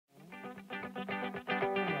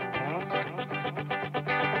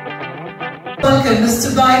Welcome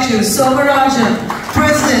Mr. Baiju Somarajan,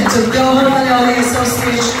 President of Global Malayali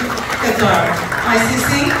Association, Qatar.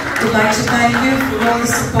 ICC would like to thank you for all the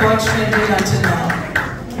support rendered until now.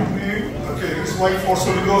 Okay, his wife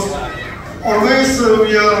also, because always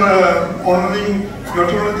we are honoring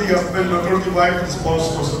not only the husband, not only the wife, the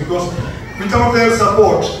spouse also, because without their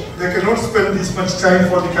support, they cannot spend this much time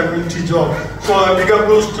for the community job. So a big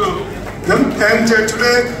applause to them. And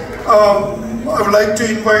today, I would like to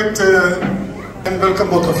invite and welcome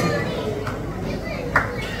both of you.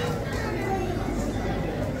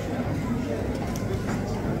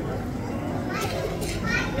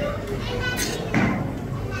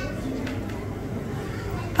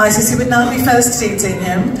 ICC will now be felicitating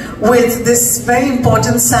him with this very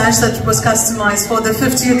important sash that was customized for the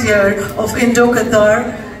 50th year of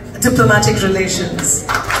Indo-Qatar diplomatic relations.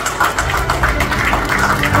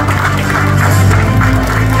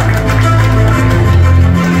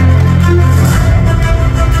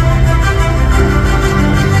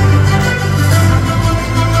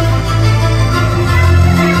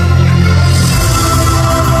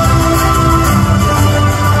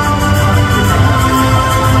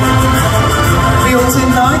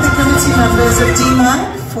 Members of D-MAQ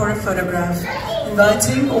for a photograph.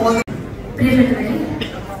 Inviting all the...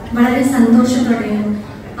 വളരെ സന്തോഷത്തോടെയും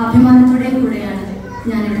അഭിമാനത്തോടെയും കൂടെയാണ്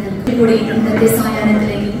ഞാനിവിടെ കൂടി ഇന്നത്തെ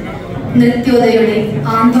സായാഹ്നത്തിലേക്ക് നൃത്യോദയയുടെ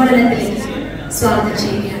ആന്തോളനത്തിലേക്ക് സ്വാഗതം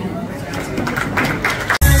ചെയ്യുക.